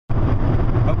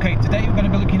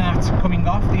exit coming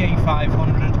off the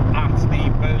A500 at the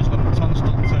Burslem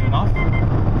Tunstall turn off,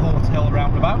 Port Hill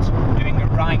roundabout, doing a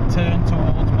right turn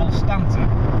towards wolstanton. So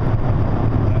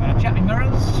I'm going to check my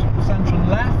mirrors, central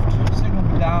and left, signal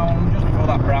me down just before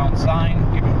that brown sign,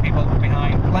 giving people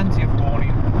behind plenty of warning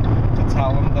to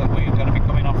tell them that we're going to be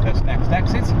coming off this next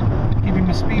exit, keeping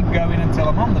my speed going until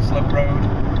I'm on the slip road,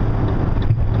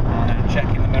 and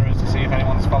checking the mirrors to see if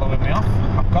anyone's following me off.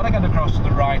 I've got to get across to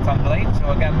the right hand lane, so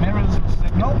again, mirrors and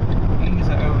signal, ease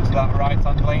it over to that right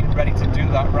hand lane, ready to do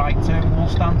that right turn,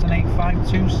 wolstanton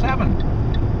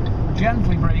 8527.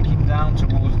 Gently braking down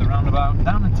towards the roundabout,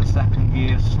 down into second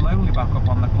gear, slowly back up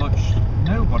on the clutch,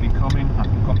 nobody coming, I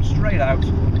can come straight out,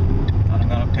 and I'm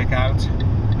going to pick out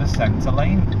the centre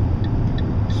lane.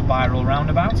 Spiral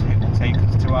roundabout, it will take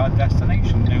us to our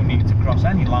destination, no need to cross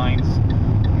any lines,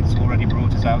 it's already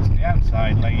brought us out to the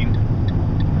outside lane.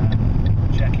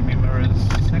 And checking my mirrors,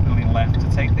 signalling left to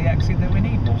take the exit that we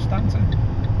need, wolstanton.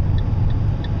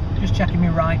 Just checking my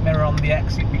right mirror on the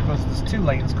exit because there's two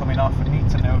lanes coming off and need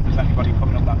to know if there's anybody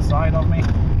coming up that side of me.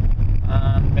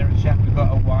 And mirror check, we've got